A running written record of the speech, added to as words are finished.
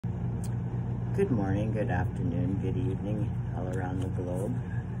Good morning, good afternoon, good evening, all around the globe.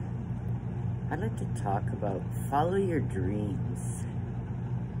 I'd like to talk about follow your dreams.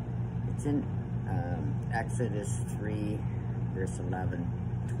 It's in Exodus 3, verse 11,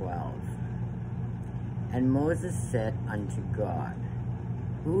 12. And Moses said unto God,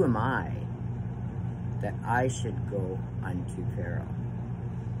 Who am I, that I should go unto Pharaoh,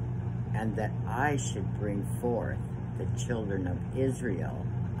 and that I should bring forth the children of Israel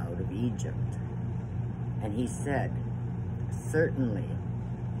out of Egypt? And he said, Certainly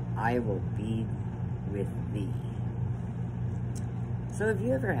I will be with thee. So have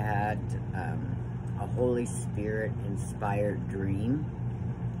you ever had a Holy Spirit inspired dream?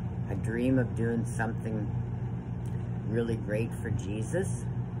 A dream of doing something really great for Jesus?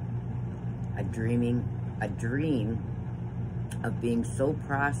 A dream of being so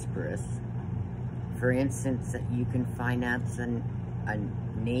prosperous, for instance, that you can finance a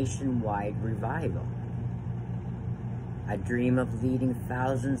nationwide revival. A dream of leading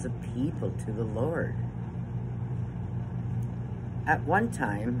thousands of people to the Lord. At one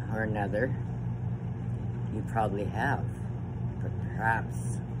time or another, you probably have, but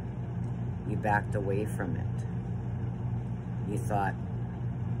perhaps you backed away from it. You thought,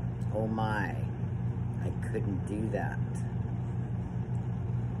 oh my, I couldn't do that.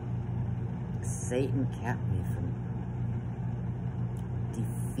 Satan kept me from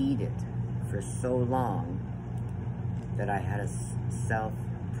defeated for so long that I had a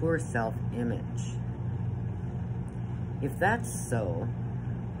poor self-image. If that's so,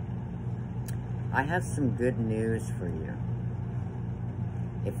 I have some good news for you.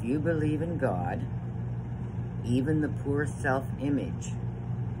 If you believe in God, even the poor self-image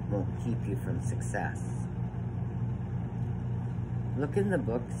won't keep you from success. Look in the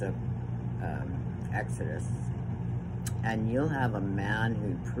books of Exodus, and you'll have a man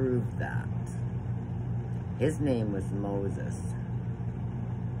who proved that. His name was Moses.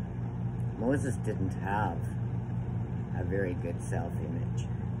 Moses didn't have a very good self-image.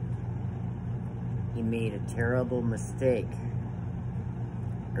 He made a terrible mistake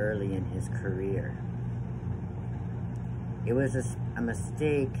early in his career. It was a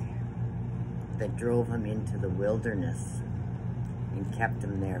mistake that drove him into the wilderness and kept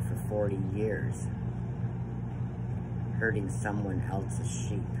him there for 40 years, herding someone else's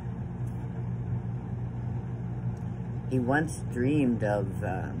sheep. He once dreamed of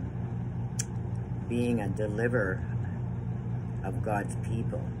being a deliverer of God's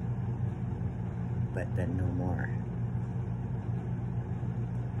people, but then no more.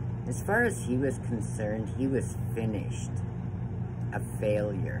 As far as he was concerned, he was finished, a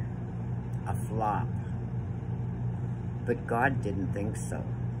failure, a flop. But God didn't think so.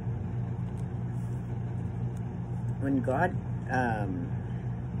 When God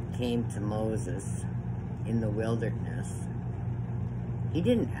came to Moses in the wilderness, he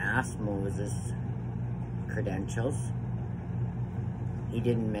didn't ask Moses credentials. He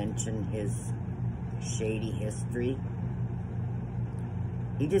didn't mention his shady history.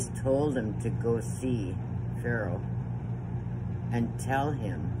 He just told him to go see Pharaoh and tell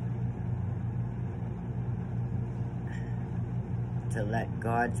him to let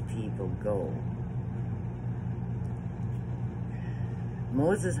God's people go.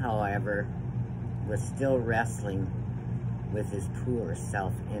 Moses, however, was still wrestling with his poor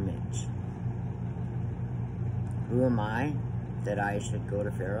self-image. Who am I that I should go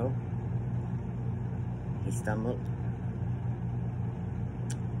to Pharaoh? He stumbled.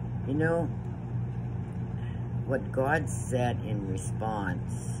 You know, what God said in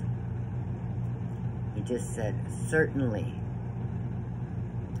response, he just said, Certainly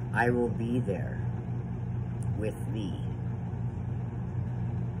I will be there with thee.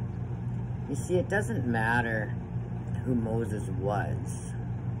 You see, it doesn't matter who Moses was.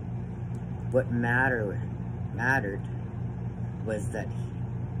 What mattered was that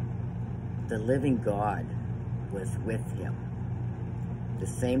the living God was with him. The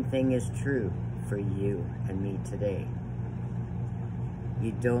same thing is true for you and me today.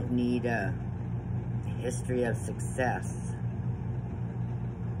 You don't need a history of success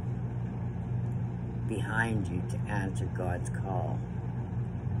behind you to answer God's call.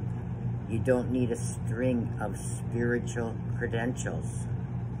 You don't need a string of spiritual credentials.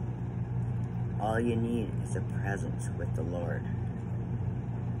 All you need is a presence with the Lord.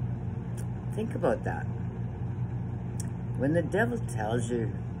 Think about that. When the devil tells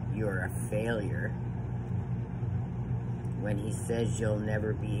you you're a failure, when he says you'll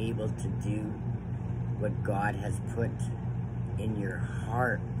never be able to do what God has put in your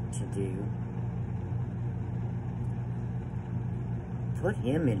heart to do, Put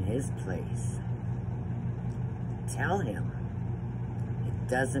him in his place. tell him, it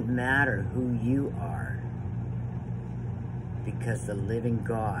doesn't matter who you are, because the living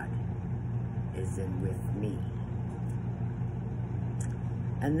God is in with me.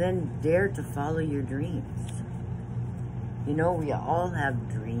 And then dare to follow your dreams. You know, we all have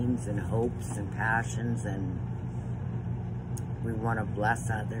dreams and hopes and passions, and we want to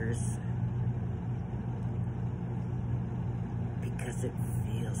bless others because it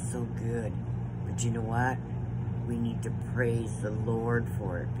feels so good. But you know what? We need to praise the Lord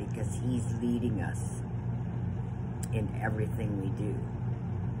for it, because He's leading us in everything we do.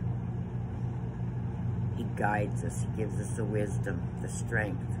 He guides us. He gives us the wisdom, the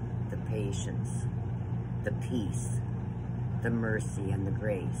strength, the patience, the peace, the mercy, and the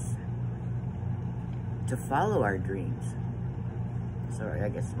grace to follow our dreams. Sorry, I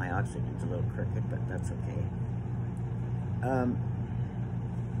guess my oxygen's a little crooked, but that's okay.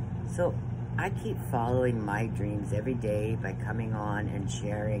 So I keep following my dreams every day by coming on and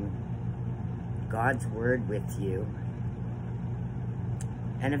sharing God's Word with you.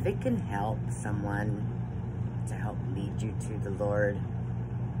 And if it can help someone to help lead you to the Lord,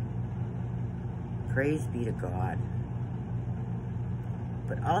 praise be to God.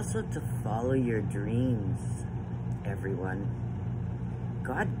 But also to follow your dreams, everyone.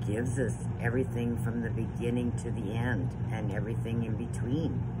 God gives us everything from the beginning to the end, and everything in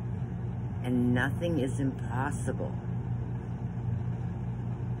between. And nothing is impossible.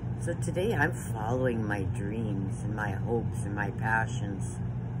 So today I'm following my dreams and my hopes and my passions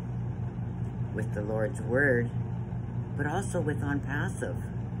with the Lord's Word, but also with ONPASSIVE,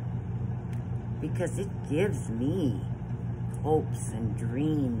 because it gives me hopes and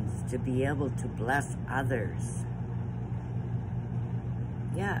dreams to be able to bless others.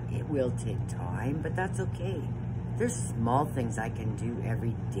 Yeah, it will take time, but that's okay. There's small things I can do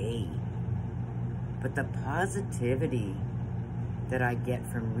every day, but the positivity that I get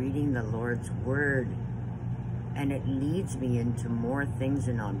from reading the Lord's Word, and it leads me into more things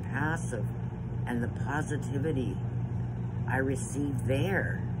in ONPASSIVE, and the positivity I receive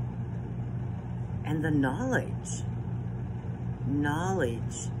there, and the knowledge,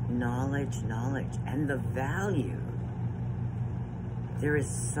 and the value. There is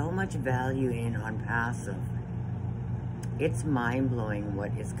so much value in ONPASSIVE. It's mind-blowing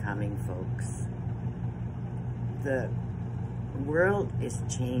what is coming, folks. The world is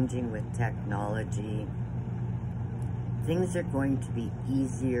changing with technology. Things are going to be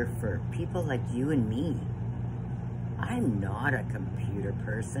easier for people like you and me. I'm not a computer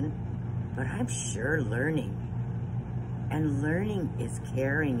person, but I'm sure learning. And learning is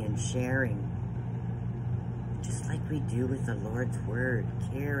caring and sharing. Just like we do with the Lord's Word.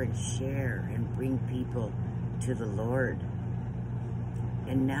 Care and share and bring people to the Lord.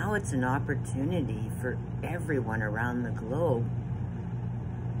 And now it's an opportunity for everyone around the globe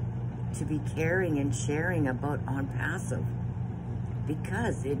to be caring and sharing about ONPASSIVE,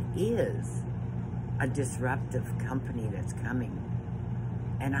 because it is a disruptive company that's coming.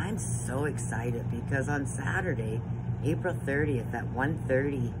 And I'm so excited, because on Saturday, April 30th at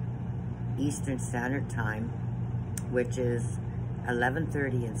 1:30 Eastern Standard Time, which is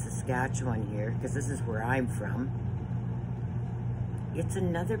 11:30 in Saskatchewan here, because this is where I'm from, it's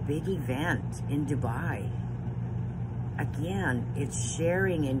another big event in Dubai. Again, it's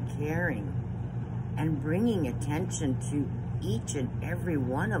sharing and caring and bringing attention to each and every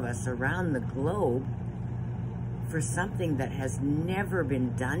one of us around the globe for something that has never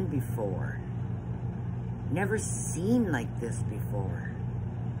been done before, never seen like this before.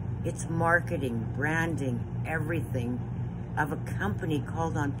 It's marketing, branding, everything of a company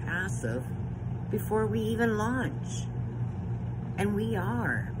called ONPASSIVE before we even launch. And we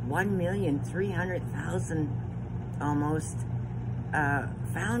are 1,300,000 almost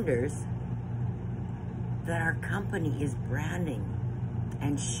founders that our company is branding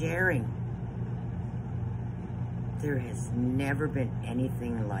and sharing. There has never been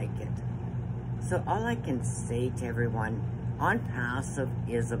anything like it. So all I can say to everyone, ONPASSIVE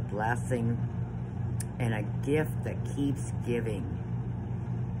is a blessing and a gift that keeps giving.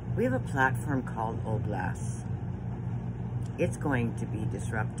 We have a platform called OBLESS. It's going to be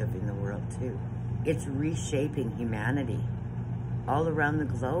disruptive in the world too. It's reshaping humanity all around the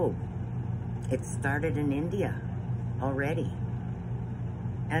globe. It started in India already.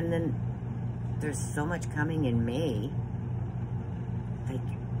 And then there's so much coming in May. Like,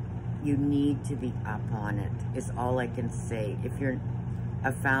 you need to be up on it, is all I can say. If you're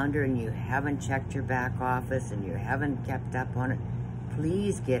a founder and you haven't checked your back office and you haven't kept up on it,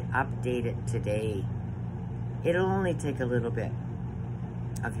 please get updated today. It'll only take a little bit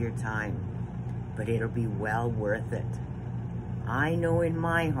of your time. but it'll be well worth it. I know in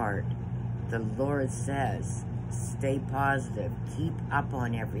my heart, the Lord says, stay positive, keep up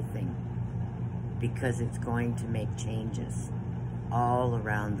on everything, because it's going to make changes all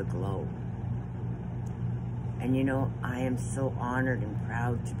around the globe. And you know, I am so honored and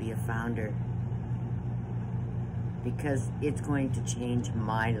proud to be a founder, because it's going to change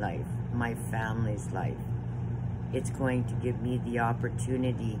my life, my family's life. It's going to give me the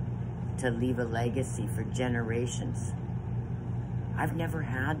opportunity to leave a legacy for generations. I've never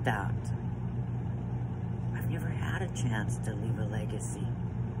had that. I've never had a chance to leave a legacy.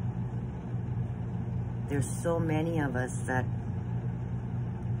 There's so many of us that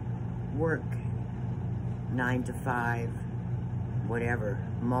work 9 to 5, whatever,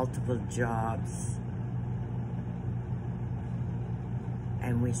 multiple jobs,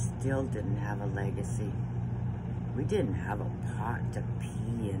 and we still didn't have a legacy. We didn't have a pot to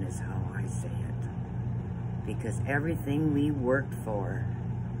pee in, is how I say it. Because everything we worked for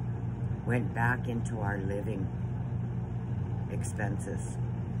went back into our living expenses.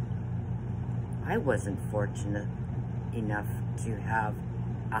 I wasn't fortunate enough to have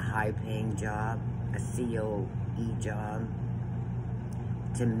a high-paying job, a COE job,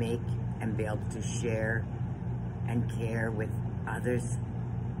 to make and be able to share and care with others.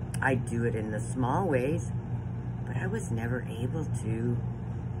 I do it in the small ways, but I was never able to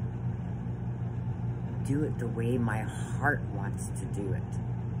do it the way my heart wants to do it.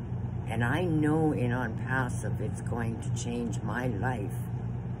 And I know in ONPASSIVE it's going to change my life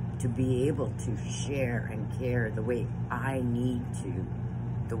to be able to share and care the way I need to,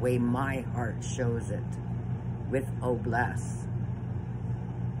 the way my heart shows it, with OBLESS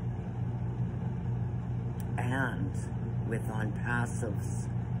and with ONPASSIVE's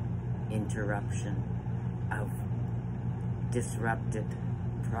interruption of disrupted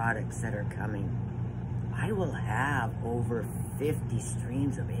products that are coming. I will have over 50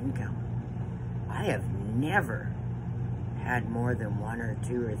 streams of income. I have never had more than 1 or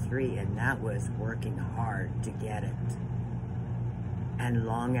 2 or 3, and that was working hard to get it. And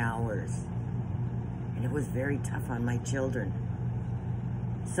long hours. And it was very tough on my children.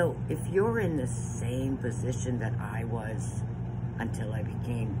 So if you're in the same position that I was until I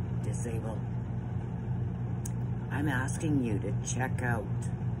became disabled, I'm asking you to check out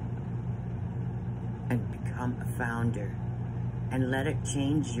and become a founder and let it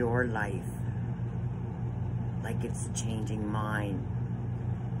change your life like it's changing mine.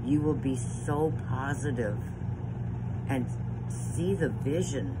 You will be so positive and see the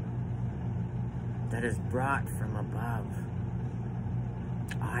vision that is brought from above.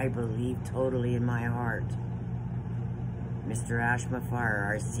 I believe totally in my heart. Mr. Ashmafar,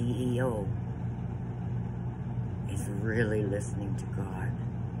 our CEO, is really listening to God,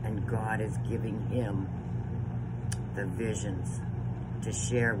 and God is giving him the visions to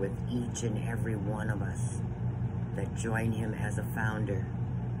share with each and every one of us that join him as a founder,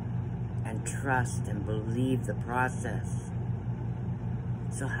 and trust and believe the process.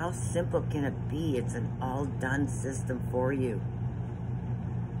 So how simple can it be? It's an all-done system for you.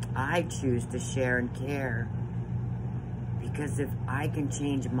 I choose to share and care, because if I can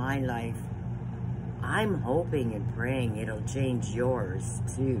change my life, I'm hoping and praying it'll change yours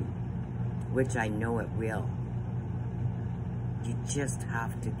too, which I know it will. You just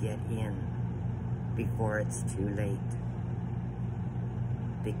have to get in before it's too late.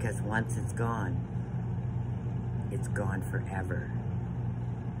 Because once it's gone forever.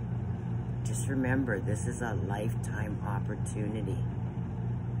 Just remember, this is a lifetime opportunity.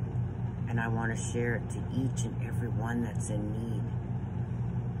 And I want to share it to each and every one that's in need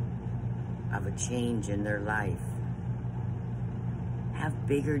of a change in their life. Have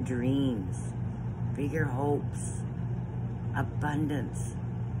bigger dreams, bigger hopes, abundance.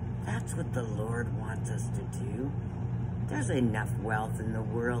 That's what the Lord wants us to do. There's enough wealth in the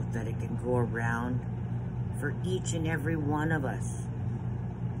world that it can go around for each and every one of us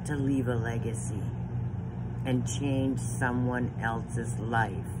to leave a legacy and change someone else's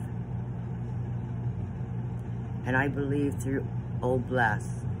life. And I believe through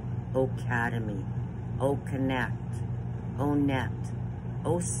OBLESS, Academy, Connect, Net,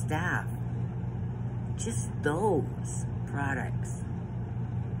 Staff, just those products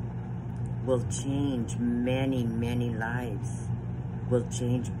will change many, many lives, will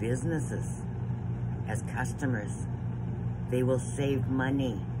change businesses as customers. They will save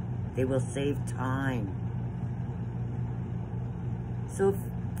money. They will save time. So if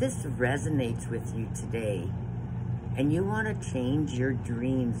this resonates with you today, and you want to change your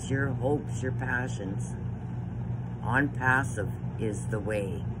dreams, your hopes, your passions, ONPASSIVE is the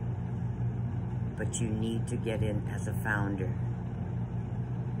way. but you need to get in as a founder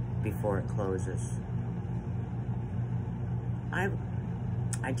before it closes.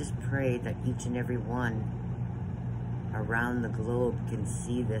 I just pray that each and every one around the globe can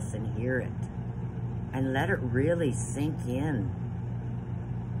see this and hear it and let it really sink in.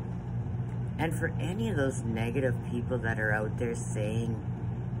 And for any of those negative people that are out there saying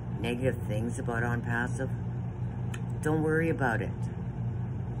negative things about ONPASSIVE, don't worry about it.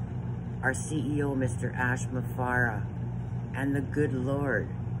 Our CEO, Mr. Ash Mafara, and the good Lord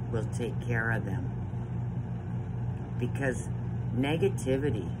will take care of them. Because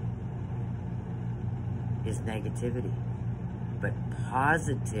negativity is negativity, but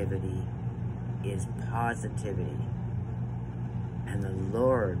positivity is positivity. And the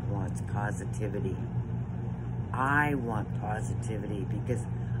Lord wants positivity. I want positivity because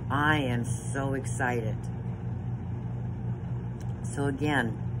I am so excited. So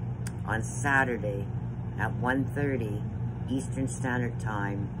again, on Saturday at 1:30 Eastern Standard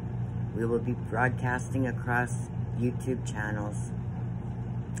Time, we will be broadcasting across YouTube channels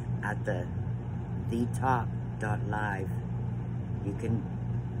at the thetalk.live. You can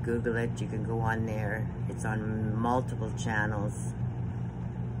Google it, you can go on there. It's on multiple channels.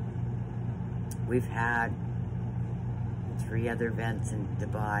 We've had 3 other events in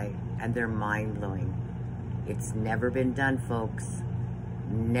Dubai, and they're mind-blowing. It's never been done, folks.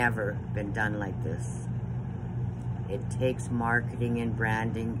 Never been done like this. It takes marketing and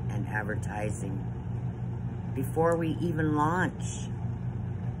branding and advertising before we even launch.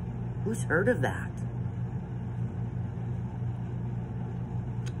 Who's heard of that?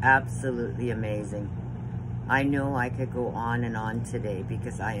 Absolutely amazing. I know I could go on and on today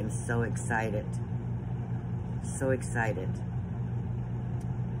because I am so excited. So excited.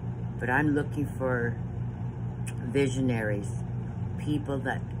 But I'm looking for visionaries, people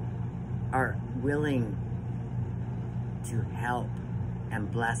that are willing to help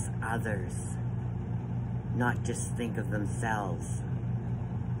and bless others, not just think of themselves.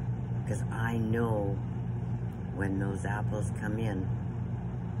 Because I know when those apples come in,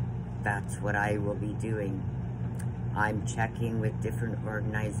 that's what I will be doing. I'm checking with different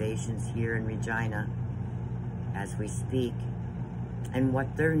organizations here in Regina as we speak, and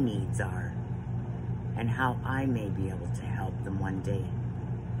what their needs are, and how I may be able to help them one day.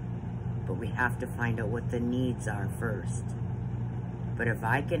 But we have to find out what the needs are first. But if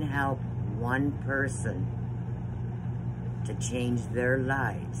I can help one person to change their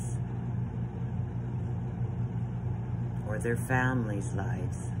lives, or their families'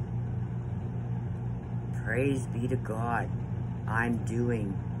 lives, praise be to God, I'm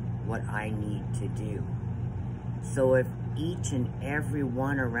doing what I need to do. So if each and every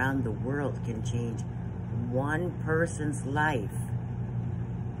one around the world can change one person's life,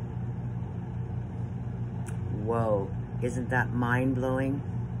 whoa, isn't that mind-blowing?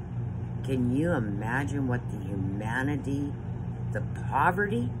 Can you imagine what the humanity, the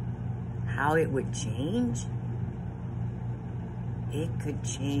poverty, how it would change? It could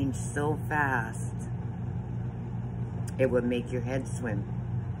change so fast. It would make your head swim.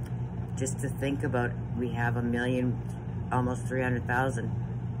 Just to think about, we have 1 million, almost 300,000.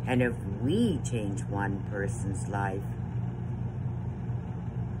 And if we change one person's life,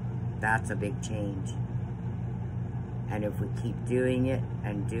 that's a big change. And if we keep doing it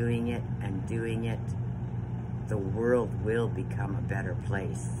and doing it and doing it, the world will become a better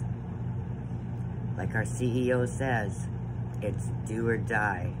place. Like our CEO says, it's do or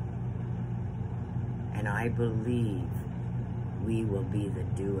die. And I believe we will be the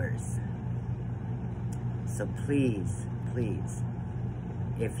doers. So please, please,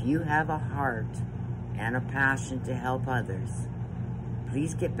 if you have a heart and a passion to help others,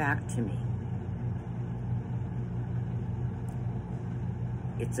 please get back to me.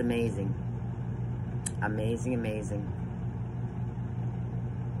 It's amazing. Amazing, amazing.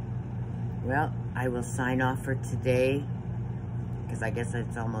 Well, I will sign off for today, because I guess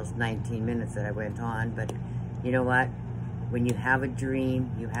it's almost 19 minutes that I went on, but you know what? When you have a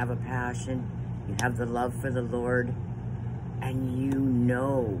dream, you have a passion, you have the love for the Lord, and you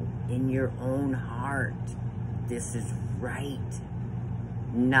know in your own heart, this is right,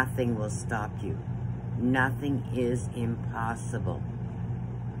 nothing will stop you. Nothing is impossible.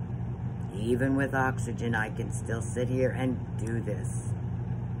 Even with oxygen, I can still sit here and do this.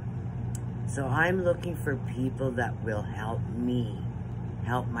 So I'm looking for people that will help me,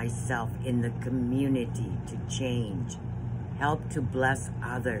 help myself in the community to change, help to bless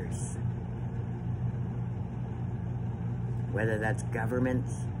others. Whether that's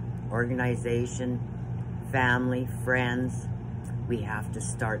governments, organization, family, friends, we have to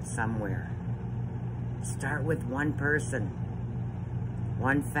start somewhere. Start with one person,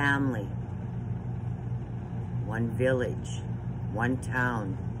 one family, one village, one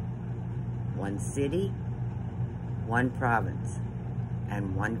town, one city, one province,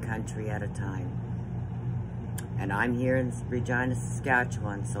 and one country at a time. And I'm here in Regina,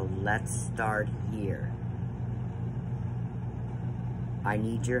 Saskatchewan, so let's start here. I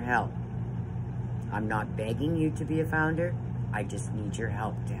need your help. I'm not begging you to be a founder. I just need your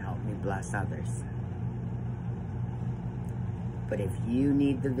help to help me bless others. But if you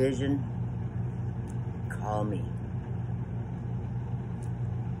need the vision, call me.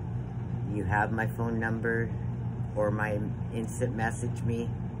 You have my phone number or my instant message me.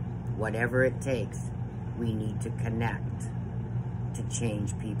 Whatever it takes, we need to connect to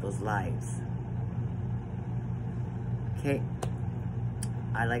change people's lives. Okay,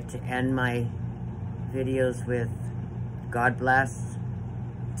 I like to end my videos with God bless,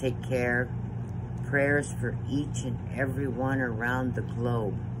 take care, prayers for each and every one around the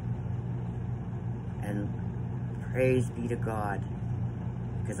globe, and praise be to God,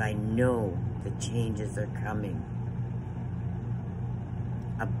 because I know the changes are coming.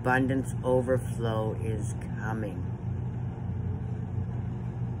 Abundance overflow is coming.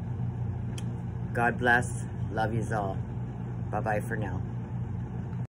 God bless. Love yous all. Bye-bye for now.